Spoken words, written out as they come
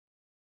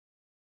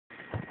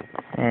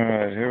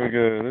Alright, here we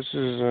go. This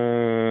is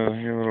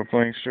your little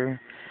plankster.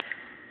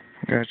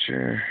 Got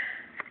your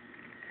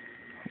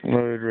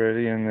load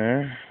ready in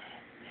there.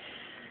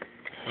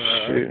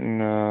 Shooting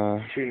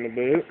the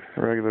boot.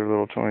 regular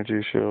little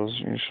 22 shells,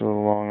 just a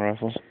little long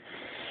rifles.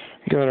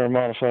 Got our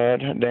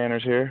modified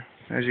Danners here,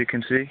 as you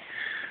can see.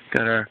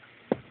 Got our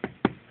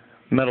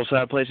metal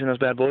side plates in those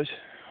bad boys.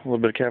 A little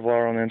bit of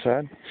Kevlar on the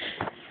inside.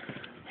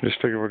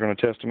 Just figure we're going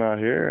to test them out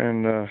here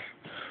and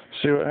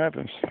see what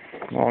happens.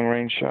 Long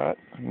range shot,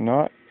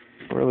 not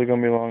really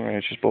going to be long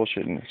range, just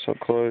bullshitting. It's up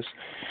close.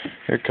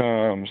 Here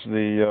comes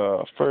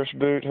the first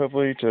boot,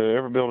 hopefully, to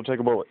ever be able to take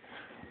a bullet.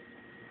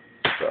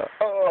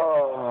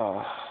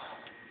 Oh!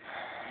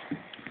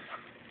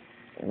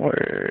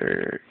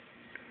 Where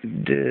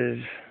did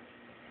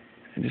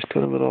I just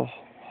put a little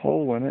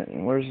hole in it?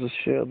 And where's the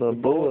shell, the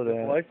bullet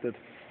at? Deflected.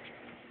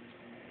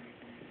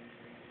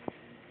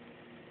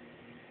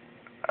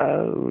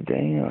 Oh,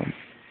 damn.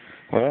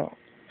 Well,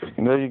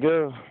 there you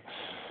go.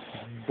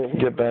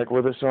 Get back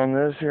with us on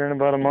this here in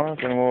about a month,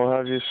 and we'll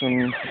have you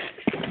some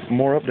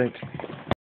more updates.